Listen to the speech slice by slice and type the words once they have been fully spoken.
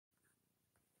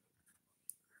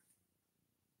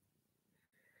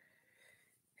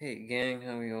Hey gang,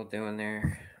 how we all doing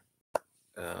there?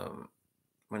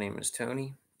 My name is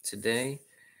Tony. Today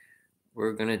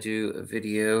we're gonna do a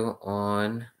video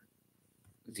on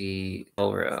the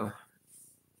Delro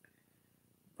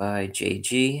by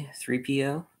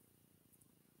JG3PO.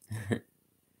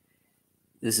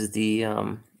 This is the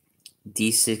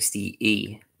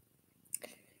D60E.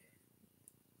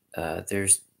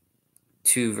 There's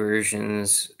two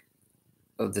versions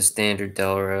of the standard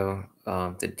Delro,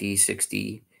 the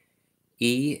D60E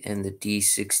and the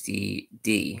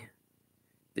D60D.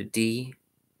 The D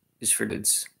is for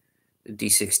goods. The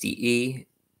D60E,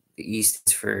 the E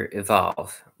stands for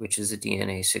Evolve, which is a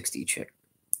DNA 60 chip.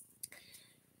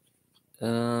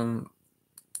 Can't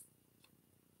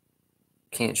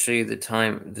show you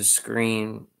the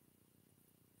screen.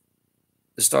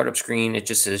 The startup screen, it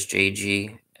just says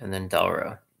JG and then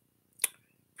Delro.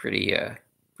 Pretty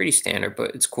standard,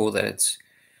 but it's cool that it's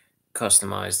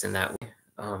customized in that way.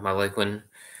 I like when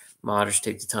modders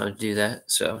take the time to do that.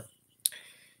 So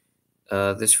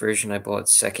this version I bought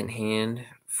secondhand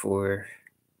for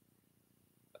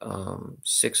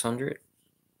 600.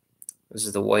 This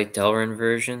is the white delrin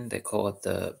version. They call it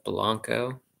the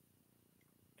Blanco.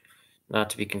 Not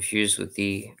to be confused with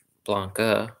the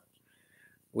Blanca,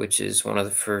 which is one of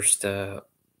the first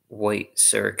white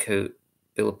Cerakote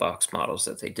billet box models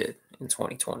that they did in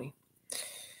 2020.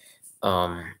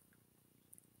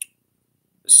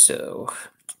 So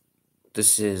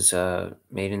this is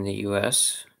made in the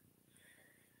US.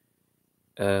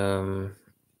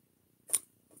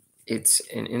 It's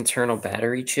an internal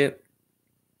battery chip.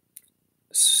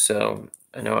 So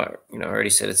I know I already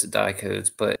said it's a die codes,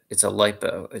 but it's a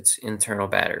LiPo. It's internal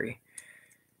battery,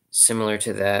 similar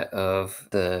to that of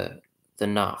the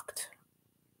Noct,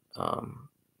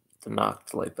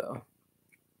 LiPo.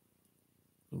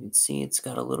 You can see it's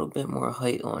got a little bit more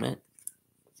height on it.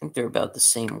 I think they're about the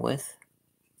same width.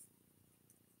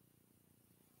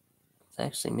 It's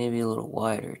actually maybe a little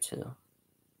wider too.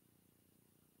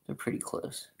 They're pretty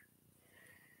close.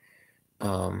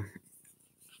 And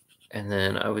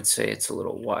then I would say it's a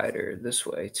little wider this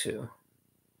way too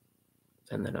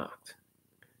than the Noct.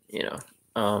 It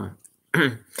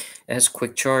has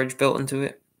quick charge built into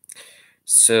it.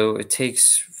 So it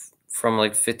takes from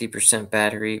like 50%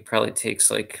 battery, probably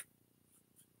takes like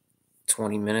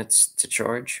 20 minutes to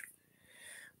charge.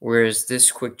 Whereas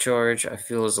this quick charge I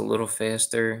feel is a little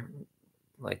faster,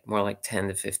 like more like 10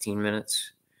 to 15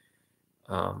 minutes.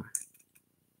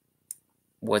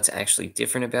 What's actually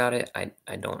different about it, I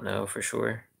don't know for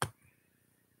sure.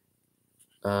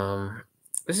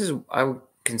 This is, I would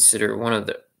consider, one of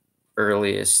the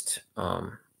earliest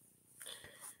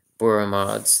boro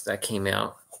mods that came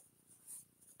out.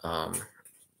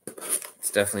 It's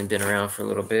definitely been around for a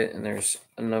little bit, and there's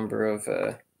a number of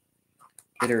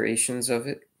iterations of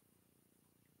it.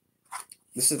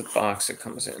 This is the box it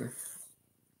comes in.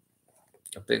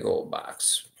 A big old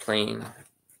box, plain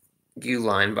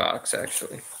U-line box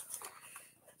actually.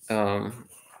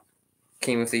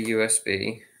 Came with a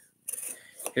USB.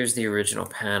 Here's the original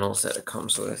panels that it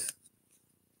comes with.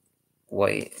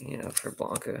 White, for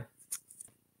Blanca.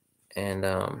 And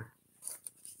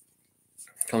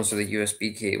comes with a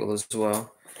USB cable as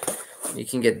well. You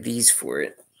can get these for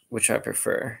it, which I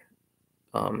prefer.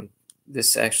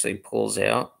 This actually pulls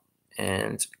out,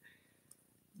 and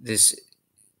this,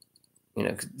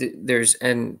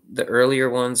 and the earlier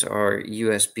ones are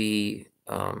USB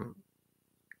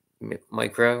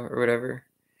micro or whatever.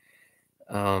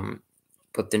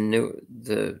 But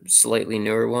the slightly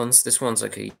newer ones, this one's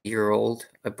like a year old.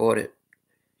 I bought it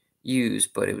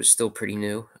used, but it was still pretty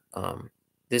new.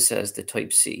 This has the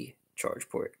Type-C charge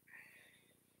port.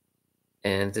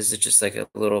 And this is just like a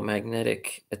little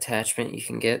magnetic attachment you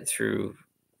can get through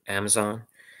Amazon.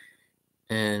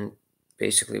 And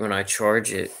basically when I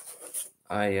charge it,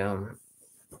 I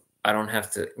don't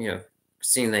have to,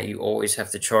 seeing that you always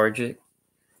have to charge it.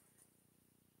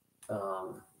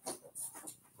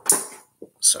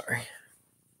 Sorry.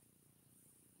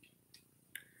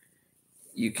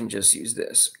 You can just use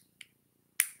this.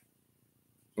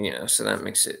 So that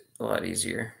makes it a lot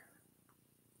easier.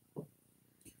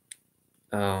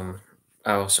 I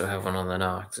also have one on the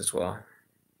Noct as well.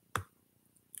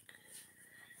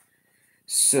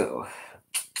 So,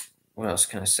 what else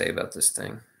can I say about this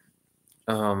thing?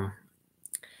 Now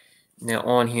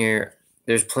on here,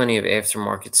 there's plenty of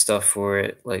aftermarket stuff for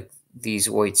it, like these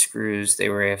white screws. They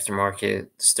were aftermarket.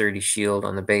 Sturdy shield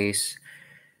on the base.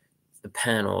 The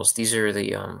panels. These are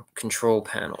the control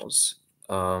panels.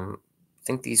 I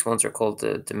think these ones are called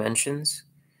the dimensions.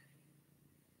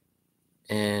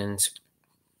 And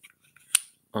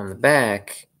on the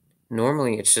back,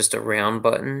 normally it's just a round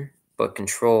button, but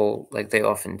Kontrl, like they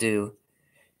often do,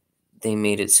 they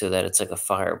made it so that it's like a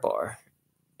fire bar,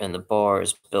 and the bar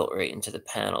is built right into the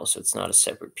panel, so it's not a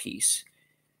separate piece.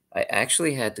 I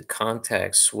actually had to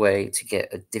contact Sway to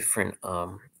get a different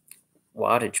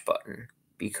wattage button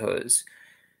because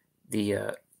the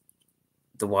uh,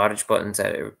 the wattage buttons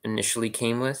that it initially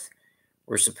came with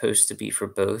were supposed to be for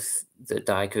both the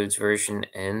die codes version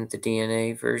and the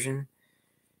DNA version.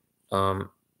 Um,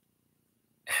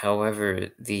 However,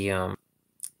 the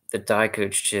die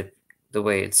code chip, the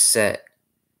way it's set,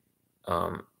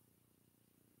 um,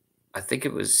 I think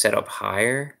it was set up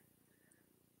higher.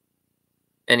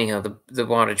 Anyhow, the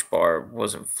wattage bar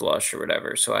wasn't flush or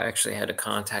whatever, so I actually had to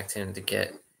contact him to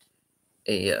get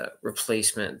a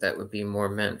replacement that would be more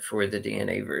meant for the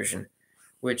DNA version,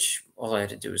 which all I had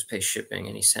to do was pay shipping,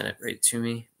 and he sent it right to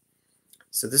me.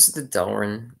 So this is the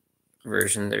Delrin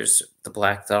version. There's the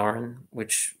black Delrin,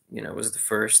 which was the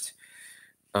first.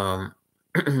 Um,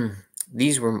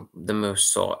 these were the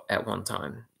most sought at one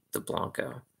time. The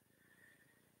Blanco.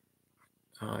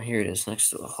 Here it is next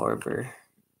to the harbor.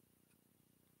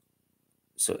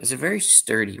 So it's a very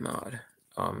sturdy mod.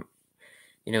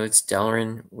 It's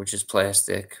Delrin, which is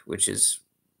plastic, which is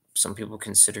some people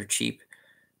consider cheap.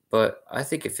 But I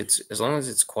think if it's as long as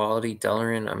it's quality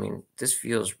Delrin, I mean, this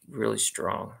feels really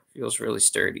strong. Feels really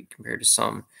sturdy compared to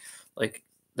some, like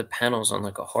the panels on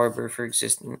like a harbor, for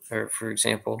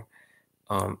example.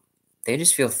 Um, they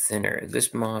just feel thinner.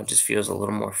 This mod just feels a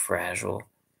little more fragile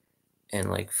and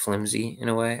like flimsy in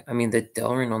a way. I mean, the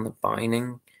Delrin on the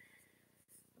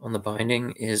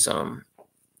binding is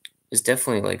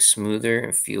definitely like smoother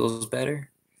and feels better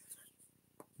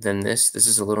than this. This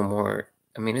is a little more.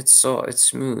 I mean, it's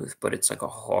smooth, but it's like a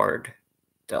hard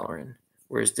Delrin,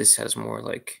 whereas this has more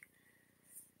like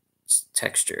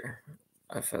texture.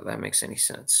 If that makes any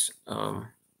sense.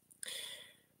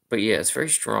 But yeah, it's very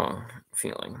strong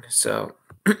feeling. So,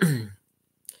 the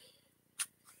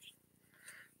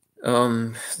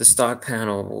stock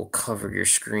panel will cover your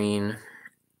screen,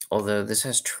 although this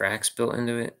has tracks built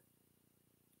into it,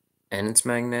 and it's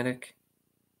magnetic.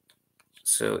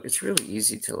 So it's really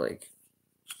easy to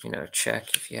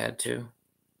check if you had to.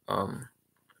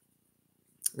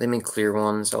 They make clear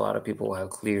ones. A lot of people will have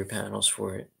clear panels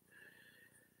for it.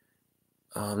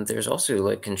 There's also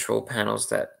like control panels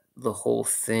that the whole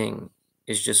thing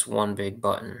is just one big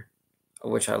button,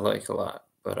 which I like a lot,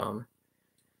 but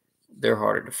they're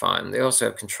harder to find. They also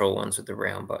have control ones with the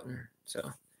round button.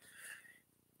 So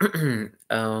the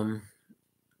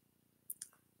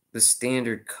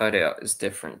standard cutout is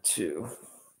different too.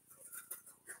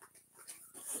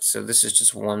 So this is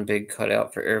just one big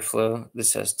cutout for airflow.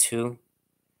 This has two.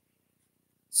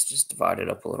 Let's just divide it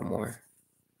up a little more.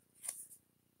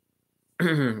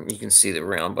 You can see the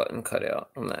round button cutout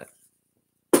on that.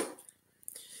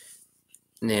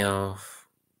 Now,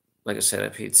 like I said, I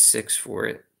paid $6 for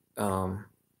it.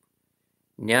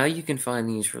 Now you can find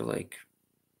these for like,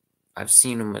 I've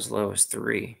seen them as low as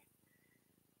 $3,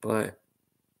 but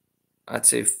I'd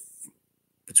say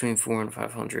between $400 and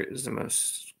 $500 is the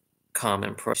most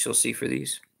common price you'll see for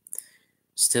these.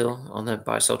 Still on the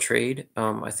buy sell trade,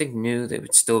 I think new they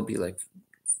would still be like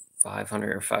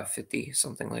 500 or 550,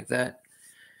 something like that.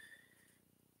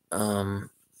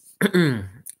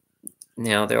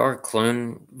 Now there are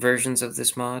clone versions of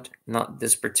this mod, not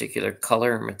this particular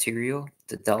color or material,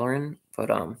 the Delrin, but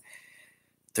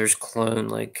there's clone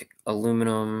like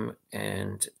aluminum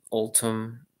and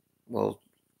ultim, well,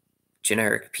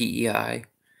 generic PEI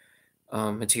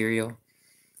material,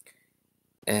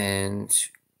 and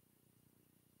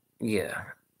yeah.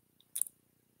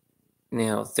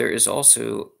 Now there is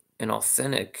also an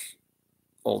authentic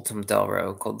ultim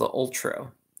Delro called the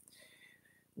Ultra,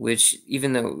 which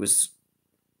even though it was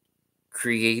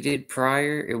created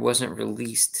prior, it wasn't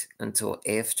released until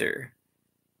after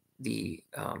the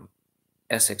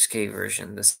SXK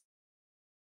version, this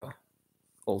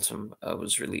Ultim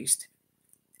was released,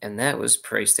 and that was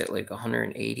priced at like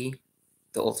 180,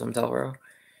 the Ultim Delro.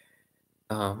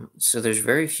 So there's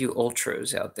very few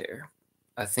Ultras out there.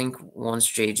 I think once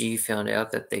JG found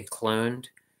out that they cloned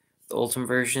the Ultim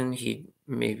version, he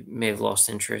may have lost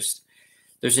interest.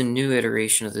 There's a new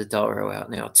iteration of the Delro out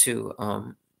now too.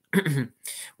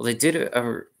 Well, they did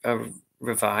a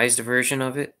revised version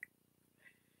of it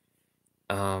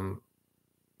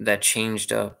that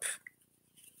changed up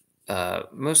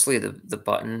mostly the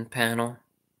button panel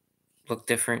looked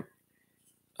different,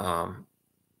 but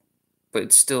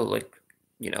it's still like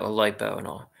a LiPo and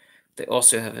all. They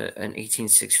also have an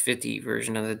 18650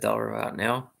 version of the Delro out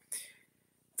now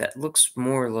that looks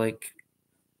more like,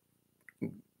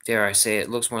 dare I say it,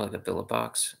 looks more like a billet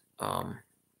box.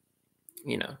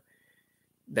 you know,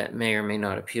 that may or may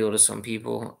not appeal to some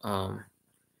people.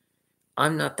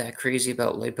 I'm not that crazy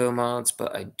about LiPo mods,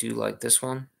 but I do like this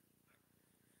one.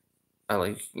 I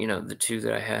like, the two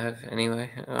that I have anyway.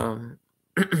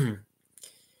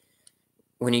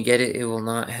 When you get it, it will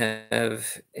not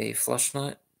have a flush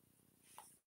nut.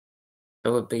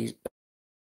 A base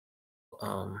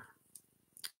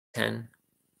 10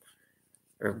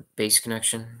 or base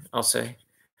connection, I'll say.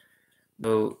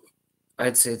 Though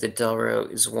I'd say the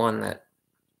Delro is one that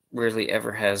rarely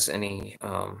ever has any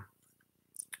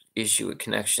issue with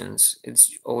connections.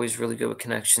 It's always really good with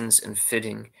connections and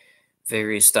fitting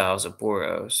various styles of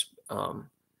boros.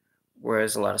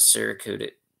 Whereas a lot of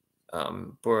Cerakoted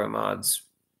boro mods,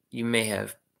 you may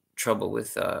have trouble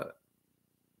with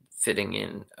fitting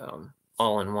in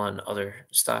all-in-one other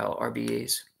style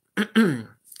RBAs.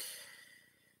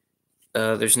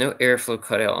 There's no airflow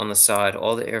cutout on the side.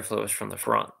 All the airflow is from the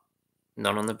front,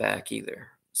 none on the back either.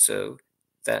 So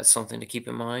that's something to keep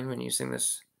in mind when using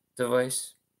this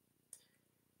device.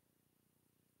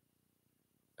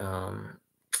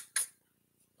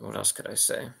 What else could I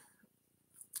say?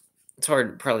 It's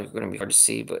probably going to be hard to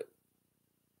see, but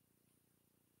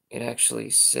it actually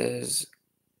says,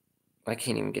 I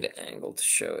can't even get an angle to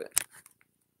show it.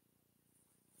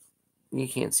 You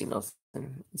can't see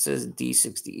nothing. It says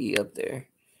D60E up there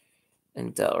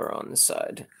and Delro on the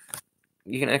side.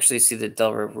 You can actually see the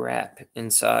Delro wrap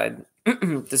inside.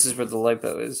 This is where the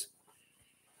LiPo is.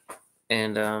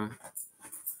 And I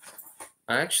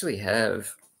actually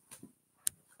have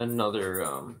another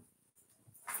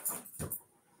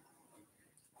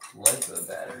LiPo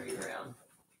battery around.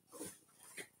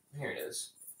 Here it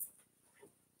is.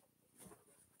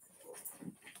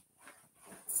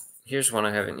 Here's one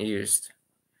I haven't used.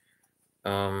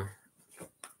 Now,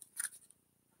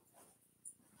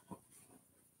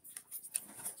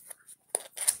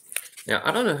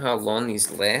 I don't know how long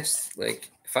these last. Like,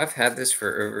 if I've had this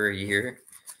for over a year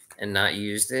and not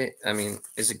used it, I mean,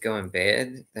 is it going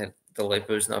bad that the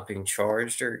LiPo is not being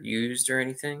charged or used or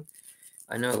anything?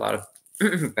 I know a lot of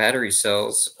battery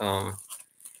cells,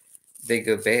 they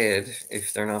go bad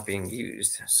if they're not being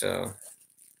used. So,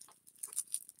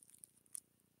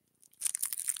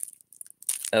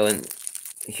 oh, and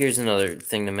here's another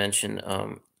thing to mention.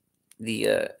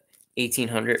 The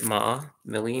 1800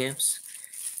 milliamps.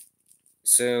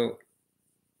 So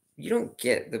you don't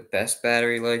get the best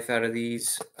battery life out of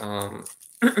these. Though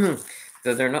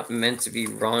they're not meant to be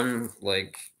run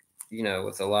like,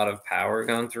 with a lot of power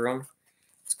going through them.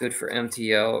 It's good for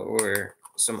MTL or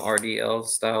some RDL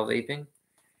style vaping.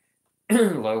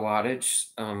 Low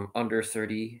wattage, under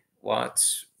 30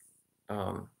 watts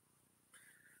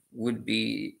would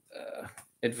be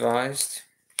advised.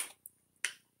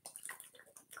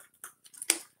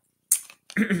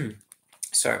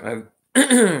 Sorry,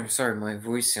 my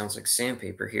voice sounds like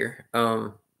sandpaper here.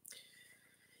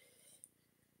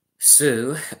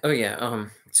 So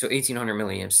 1800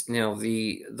 milliamps. Now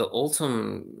the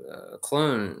Ultim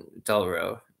clone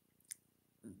Delro,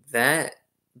 that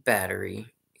battery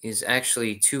is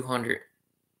actually 200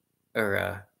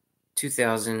 or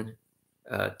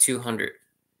 2200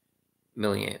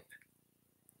 milliamp,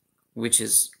 which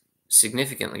is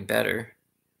significantly better.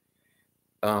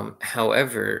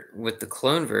 However, with the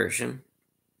clone version,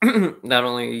 not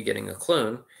only are you getting a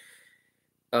clone,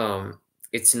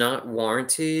 it's not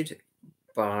warranted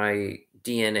by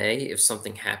DNA if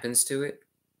something happens to it.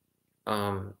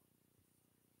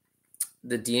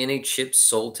 The DNA chips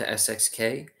sold to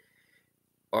SXK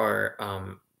are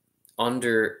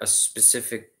under a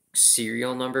specific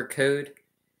serial number code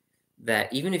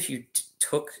that even if you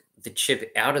took the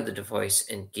chip out of the device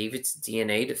and gave it to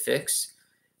DNA to fix,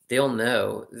 they'll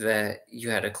know that you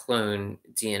had a clone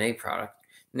DNA product.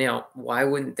 Now, why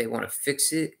wouldn't they want to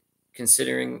fix it,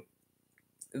 considering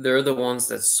they're the ones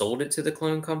that sold it to the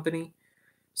clone company?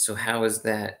 So how is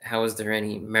there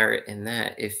any merit in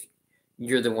that if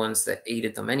you're the ones that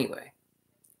aided them anyway?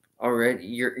 Already,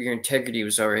 your integrity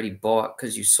was already bought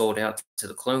because you sold out to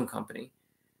the clone company.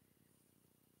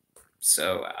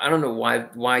 So I don't know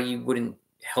why you wouldn't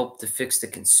help to fix the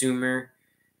consumer,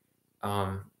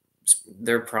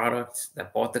 their product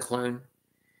that bought the clone.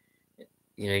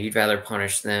 You'd rather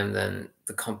punish them than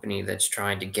the company that's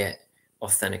trying to get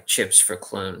authentic chips for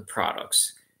clone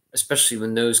products, especially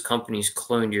when those companies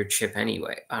cloned your chip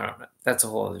anyway. I don't know. That's a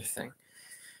whole other thing.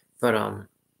 But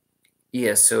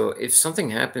yeah, so if something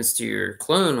happens to your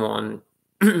clone one,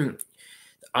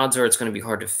 odds are it's going to be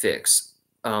hard to fix.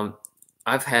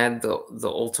 I've had the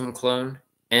Ultim clone,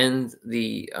 and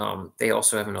they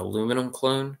also have an aluminum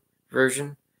clone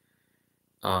version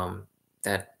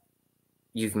that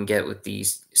you can get with the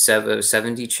Sevo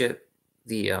 70 chip,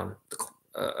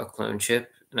 a clone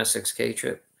chip, an SXK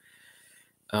chip.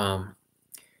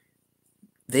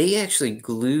 They actually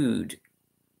glued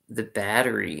the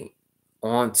battery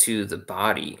onto the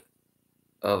body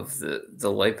of the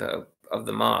LiPo of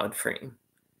the mod frame.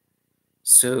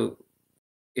 So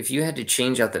if you had to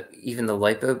change out even the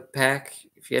LiPo pack,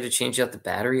 if you had to change out the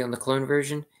battery on the clone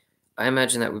version, I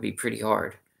imagine that would be pretty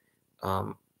hard.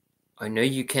 I know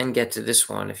you can get to this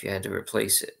one if you had to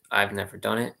replace it. I've never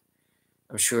done it.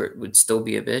 I'm sure it would still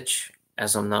be a bitch,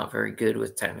 as I'm not very good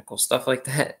with technical stuff like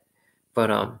that. But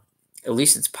at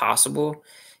least it's possible.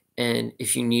 And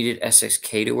if you needed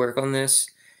SXK to work on this,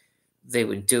 they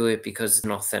would do it because it's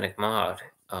an authentic mod.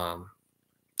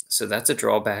 So that's a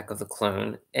drawback of the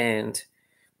clone. And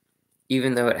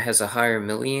even though it has a higher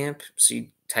milliamp, so you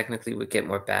technically would get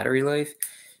more battery life,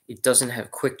 it doesn't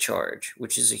have quick charge,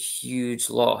 which is a huge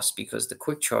loss because the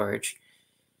quick charge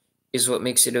is what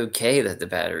makes it okay that the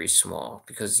battery's small,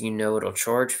 because you know it'll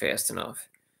charge fast enough.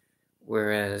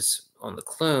 Whereas on the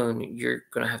clone, you're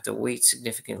going to have to wait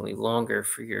significantly longer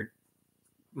for your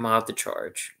mod to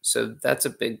charge. So that's a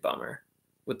big bummer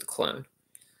with the clone.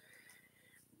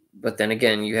 But then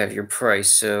again, you have your price.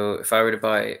 So if I were to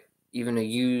buy even a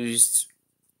used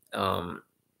Ultim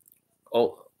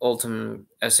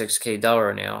SXK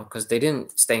Delro now, because they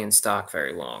didn't stay in stock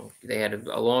very long. They had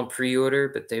a long pre-order,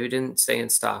 but they didn't stay in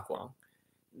stock long.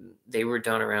 They were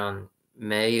done around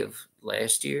May of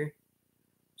last year,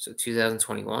 so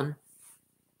 2021.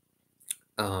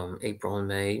 April and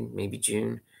May, maybe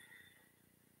June.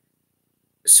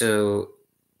 So,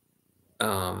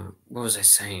 what was I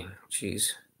saying?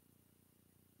 Jeez.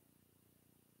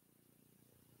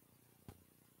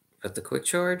 But the quick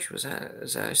charge, was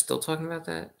I still talking about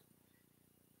that?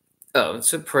 Oh,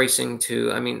 so pricing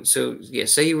too. I mean, so yeah,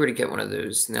 say you were to get one of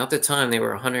those. Now at the time they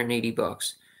were 180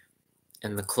 bucks.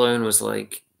 And the clone was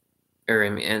like,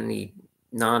 and the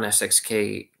non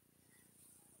SXK,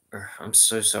 or I'm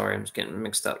so sorry, I'm getting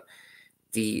mixed up.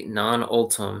 The non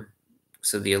Ultim,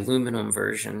 so the aluminum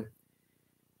version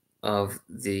of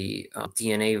the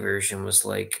DNA version was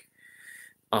like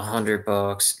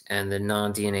 $100, and the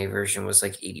non DNA version was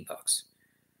like 80 bucks.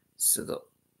 So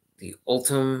the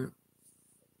Ultim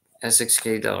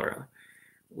SXK Delro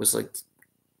was like,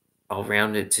 I'll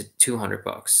round it to 200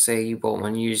 bucks. Say you bought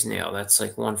one used now, that's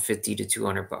like 150 to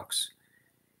 200 bucks.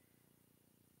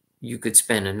 You could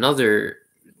spend another,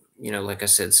 like I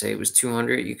said, say it was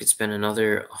 200, you could spend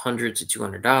another $100 to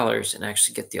 $200 and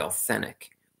actually get the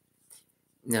authentic.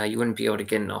 Now you wouldn't be able to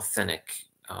get an authentic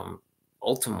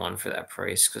Ultim one for that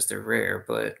price because they're rare,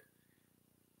 but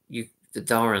the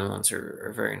delrin ones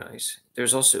are very nice.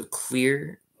 There's also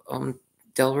clear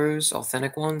Delros,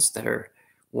 authentic ones that are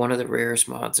one of the rarest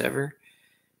mods ever.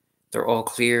 They're all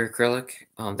clear acrylic.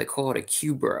 They call it a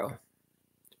Q-bro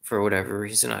for whatever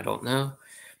reason, I don't know.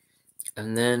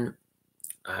 And then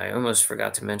I almost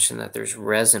forgot to mention that there's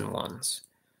resin ones.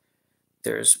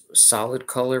 There's solid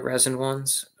color resin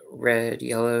ones, red,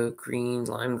 yellow, green,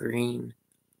 lime green,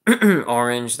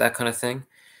 orange, that kind of thing.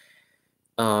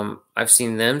 I've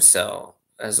seen them sell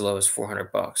as low as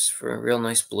 400 bucks for a real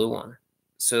nice blue one.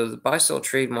 So the buy-sell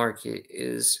trade market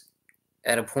is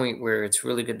at a point where it's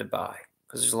really good to buy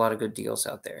because there's a lot of good deals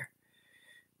out there.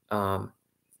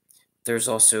 There's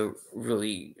also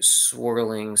really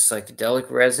swirling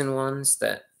psychedelic resin ones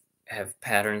that have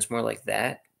patterns more like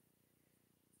that.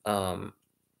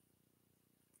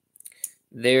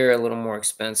 They're a little more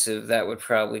expensive. That would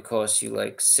probably cost you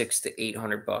like $600 to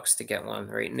 $800 to get one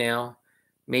right now,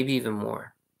 maybe even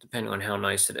more, depending on how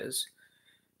nice it is.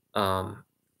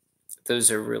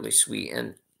 Those are really sweet,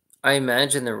 and I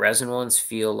imagine the resin ones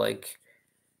feel like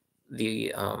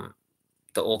the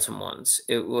Ultim ones.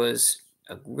 It was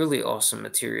a really awesome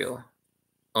material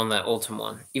on that Ultim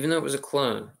one, even though it was a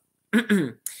clone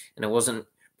and it wasn't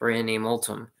brand name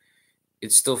Ultim.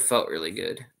 It still felt really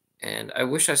good. And I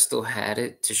wish I still had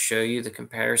it to show you the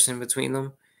comparison between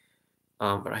them.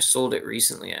 But I sold it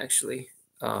recently, actually.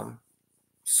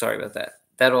 Sorry about that.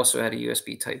 That also had a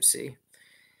USB Type-C.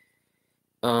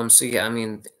 So yeah, I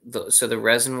mean, so the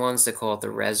resin ones, they call it the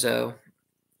Rezo.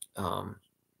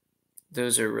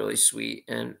 Those are really sweet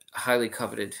and highly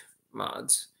coveted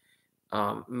mods.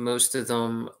 Most of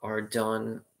them are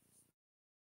done.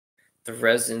 The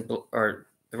resin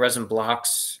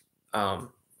blocks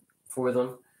for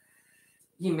them.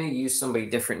 You may use somebody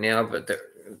different now, but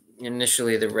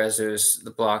initially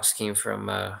the blocks came from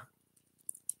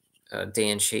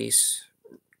Dan Chase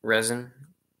resin.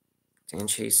 Dan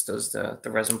Chase does the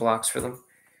resin blocks for them.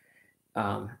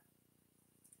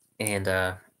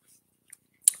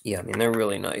 Yeah, I mean, they're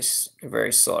really nice,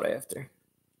 very sought after.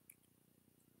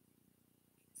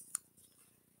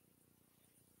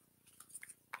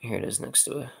 Here it is next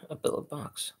to a billet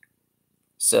box.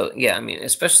 So yeah, I mean,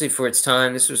 especially for its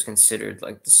time, this was considered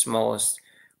like the smallest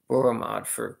boro mod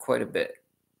for quite a bit.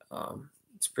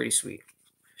 It's pretty sweet.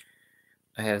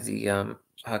 I have the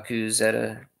Haku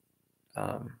Xeta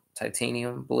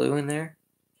titanium blue in there.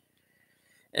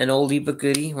 An oldie but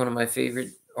goodie, one of my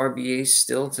favorite RBAs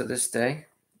still to this day.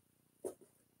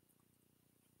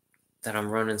 That I'm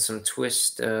running some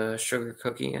twist sugar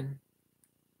cookie in.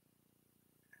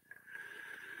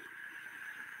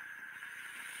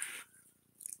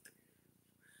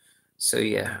 So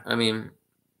yeah, I mean,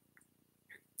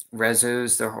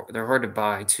 Rezos, they're hard to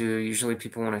buy too. Usually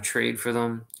people want to trade for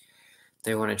them.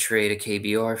 They want to trade a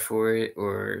KBR for it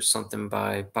or something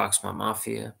by Boxmont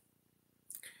Mafia.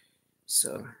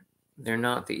 So they're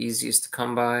not the easiest to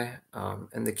come by.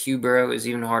 And the Q-Bro is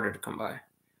even harder to come by.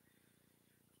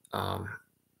 Um,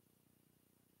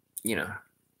 you know,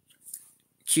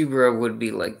 Q-Bro would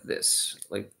be like this.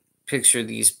 Like, picture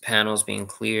these panels being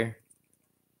clear.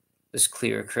 This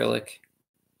clear acrylic.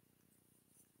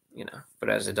 But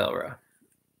as a Delro.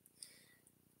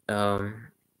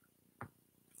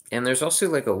 And there's also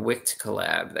like a Wick'd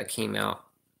collab that came out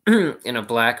in a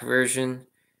black version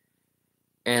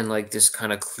and like this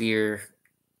kind of clear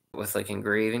with like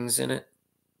engravings in it.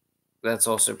 That's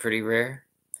also pretty rare.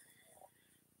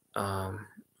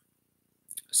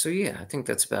 So yeah, I think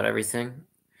that's about everything.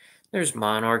 There's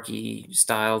monarchy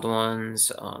styled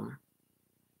ones.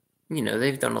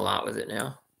 They've done a lot with it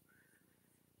now.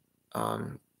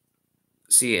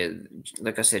 So yeah,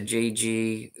 like I said,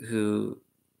 JG, who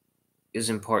is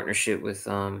in partnership with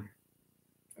or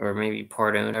maybe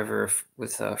part owner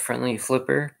with a Friendly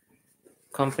Flipper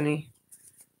company.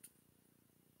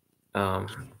 So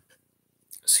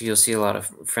you'll see a lot of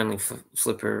Friendly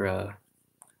Flipper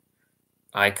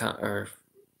icon or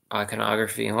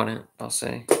iconography on it. I'll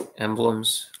say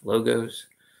emblems, logos.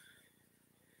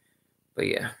 But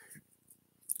yeah,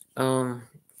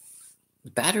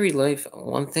 battery life.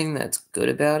 One thing that's good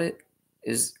about it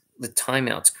is the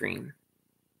timeout screen.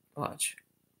 Watch.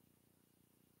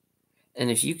 And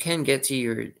if you can get to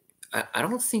your, I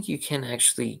don't think you can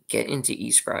actually get into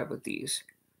eScribe with these.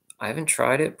 I haven't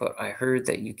tried it, but I heard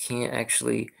that you can't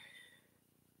actually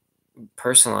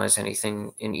personalize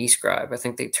anything in eScribe. I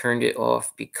think they turned it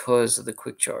off because of the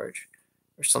quick charge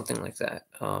or something like that.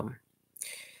 But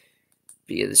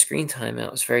yeah, the screen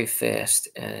timeout is very fast,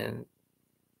 and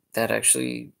that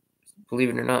actually, believe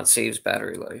it or not, saves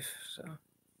battery life. So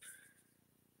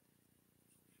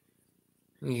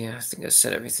yeah, I think I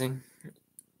said everything.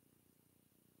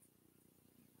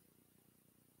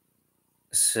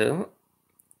 So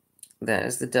that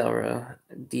is the Delro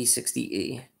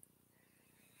D60E.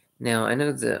 Now I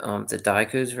know the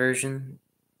Diecodes version,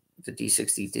 the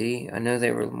D60D. I know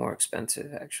they were more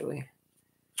expensive actually.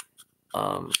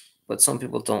 But some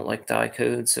people don't like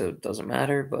Diecodes, so it doesn't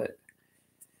matter. But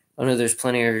I know there's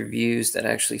plenty of reviews that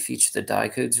actually feature the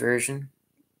Diecodes version,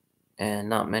 and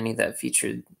not many that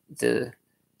featured the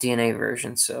DNA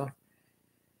version. So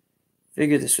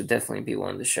figure this would definitely be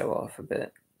one to show off a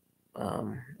bit,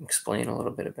 explain a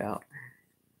little bit about.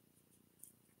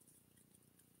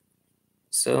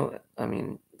 So, I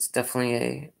mean, it's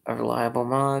definitely a reliable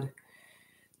mod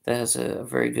that has a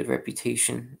very good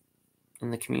reputation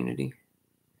in the community.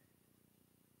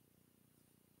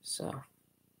 So,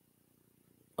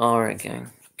 alright,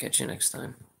 gang. Catch you next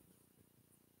time.